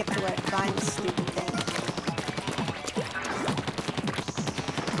can skip to where it finds this stupid thing.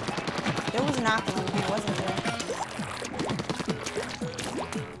 There was an octopus in here, wasn't there?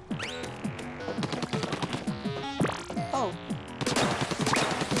 Oh.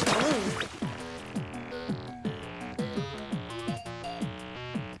 Balloon.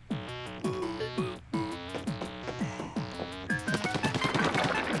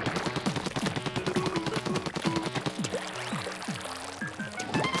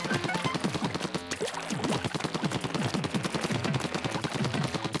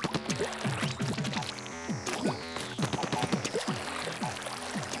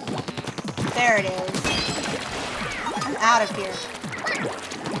 There it is. I'm out of here.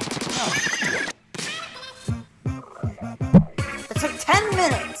 No. It took 10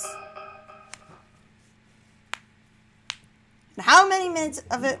 minutes. And how many minutes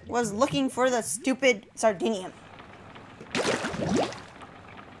of it was looking for the stupid sardinium?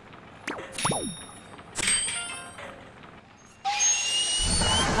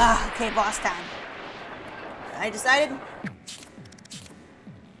 Ah, okay, boss time. I decided...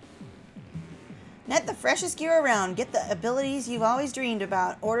 Net the freshest gear around. Get the abilities you've always dreamed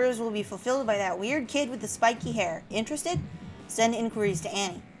about. Orders will be fulfilled by that weird kid with the spiky hair. Interested? Send inquiries to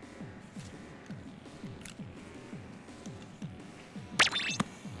Annie.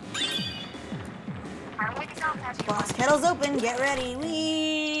 Boss kettle's open. Get ready.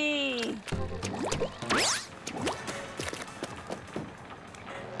 Whee!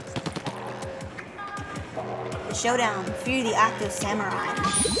 The showdown. Fear the Octo Samurai.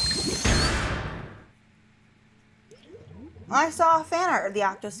 I saw a fan art of the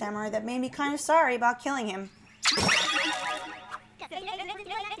Octo Samurai that made me kind of sorry about killing him.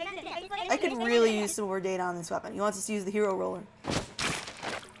 I could really use some more data on this weapon. He wants us to use the hero roller.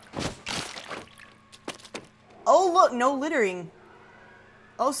 Oh look, no littering.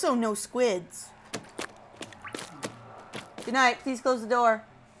 Also no squids. Good night, please close the door.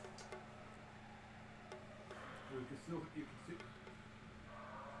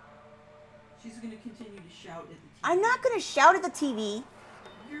 She's gonna continue to shout at the TV. I'm not gonna shout at the TV.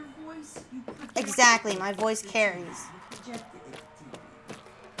 Your voice, you project Exactly, my voice carries. You projected it at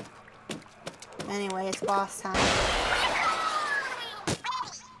the TV. Anyway, it's boss time.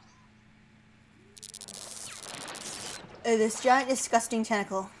 This giant disgusting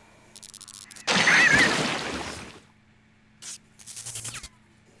tentacle.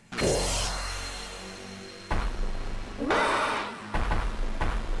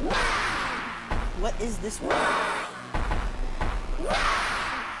 What is this one?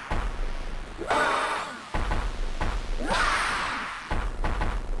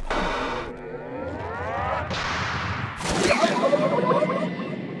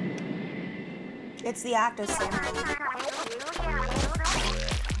 It's the Octo Samurai.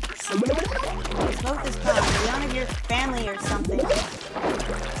 Smoke this pot. Be on of your family or something.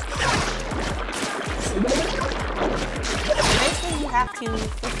 Basically, you have to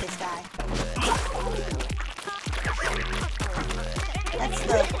flip this guy. That's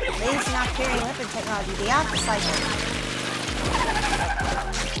the latest not carrying weapon technology, the Octo cycle.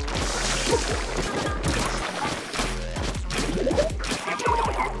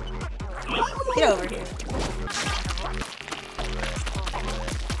 Get over here.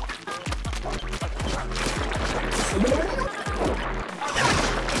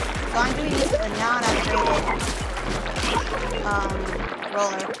 So I'm doing this with a non-upgraded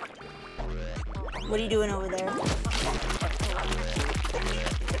roller. What are you doing over there?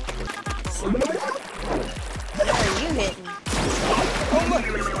 What are you hitting? Oh look!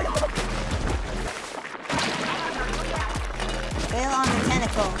 Fail on the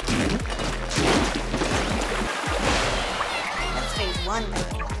tentacle. That's phase 1.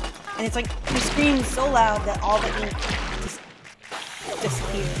 And it's like, he screams so loud that all the ink just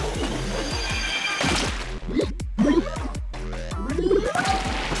disappears.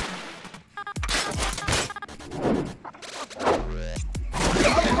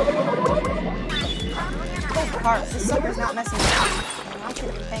 This sucker's not messing with me. I should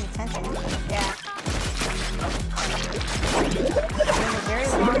have been paying attention. Yeah. Doing a very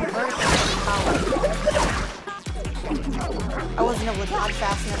long vertical power. I wasn't able to dodge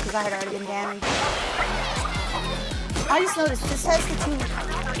fast enough because I had already been damaged. I just noticed this has the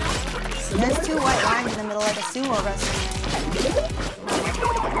two white lines in the middle like a sumo wrestling ring.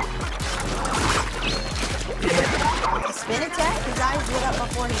 A spin attack? His eyes lit up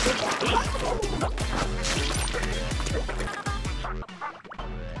before he did that.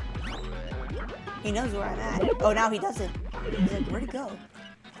 He knows where I'm at. Oh, now he doesn't. He's like, where'd he go?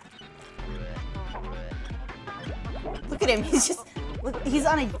 Look at him. He's just... Look, he's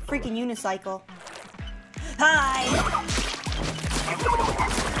on a freaking unicycle. Hi!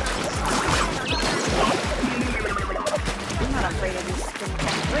 I'm not afraid of this spin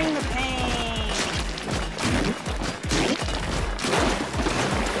attack. Bring the pain!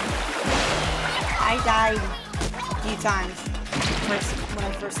 I died a few times when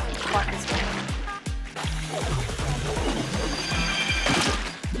I first fought this game.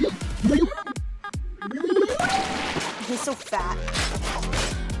 He's so fat.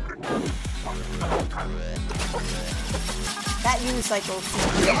 That unicycle.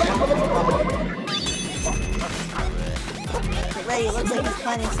 Get ready, it looks like he's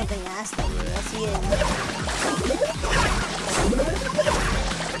planning something nasty. Yes, he is.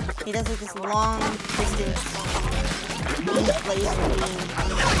 He does like this long distance laser beam.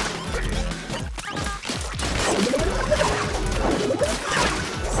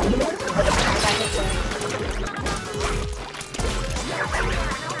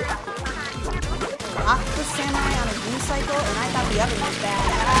 Octopus Samurai on a unicycle, and I thought the oven was bad.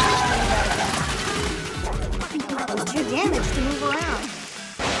 It was too damaged to move around.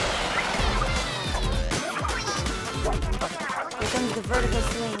 Here comes the vertical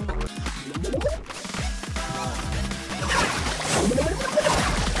swing.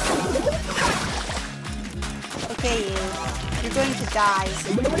 Okay, you're going to die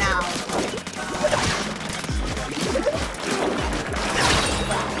now.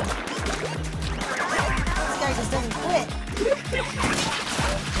 This guy just doesn't quit.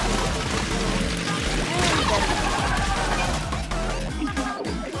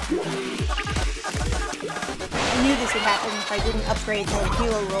 I knew this would happen if I didn't upgrade the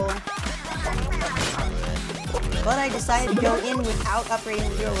hero roller. But I decided to go in without upgrading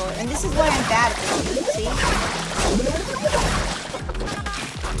the hero roller. And this is why I'm bad at this, see?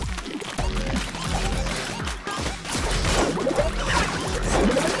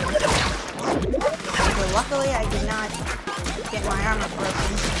 So luckily I did not get my armor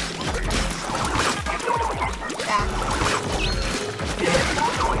broken. Back.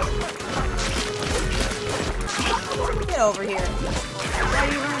 Get over here. Why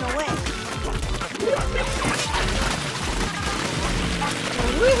are you running away?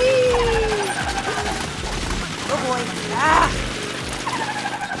 Whee! Oh boy. Ah!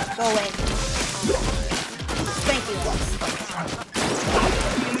 Go away. Thank you.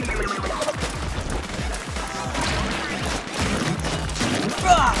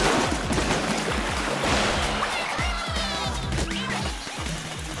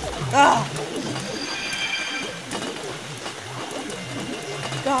 Ah!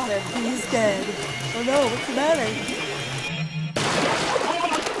 Got him. He's dead. Oh no, what's the matter?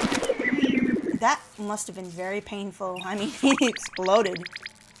 That must have been very painful. I mean, he exploded.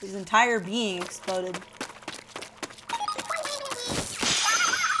 His entire being exploded.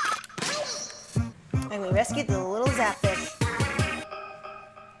 And we rescued the little Zapfish.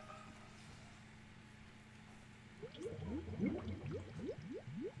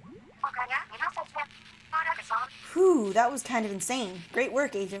 Whew, that was kind of insane. Great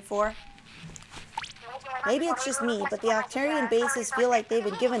work, Agent 4. Maybe it's just me, but the Octarian bases feel like they've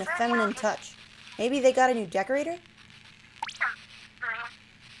been given a feminine touch. Maybe they got a new decorator?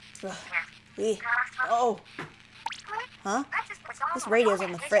 Ugh. Oh. Huh? This radio's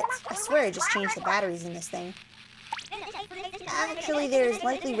on the fritz. I swear I just changed the batteries in this thing. Actually, there is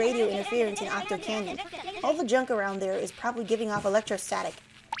likely radio interference in Octo Canyon. All the junk around there is probably giving off electrostatic.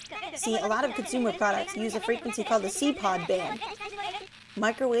 See, a lot of consumer products use a frequency called the C-pod band.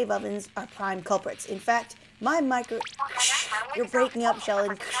 Microwave ovens are prime culprits. In fact, my micro... You're breaking up,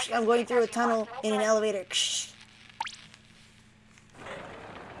 Sheldon. I'm going through a tunnel in an elevator.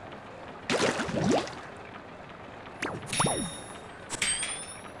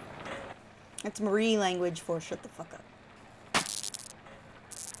 That's Marie language for shut the fuck up.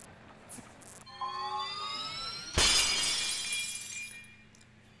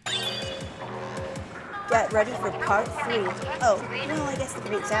 Get ready for part 3. Oh, well, I guess the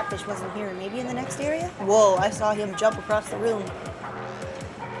great Zapfish wasn't here. Maybe in the next area? Whoa, I saw him jump across the room.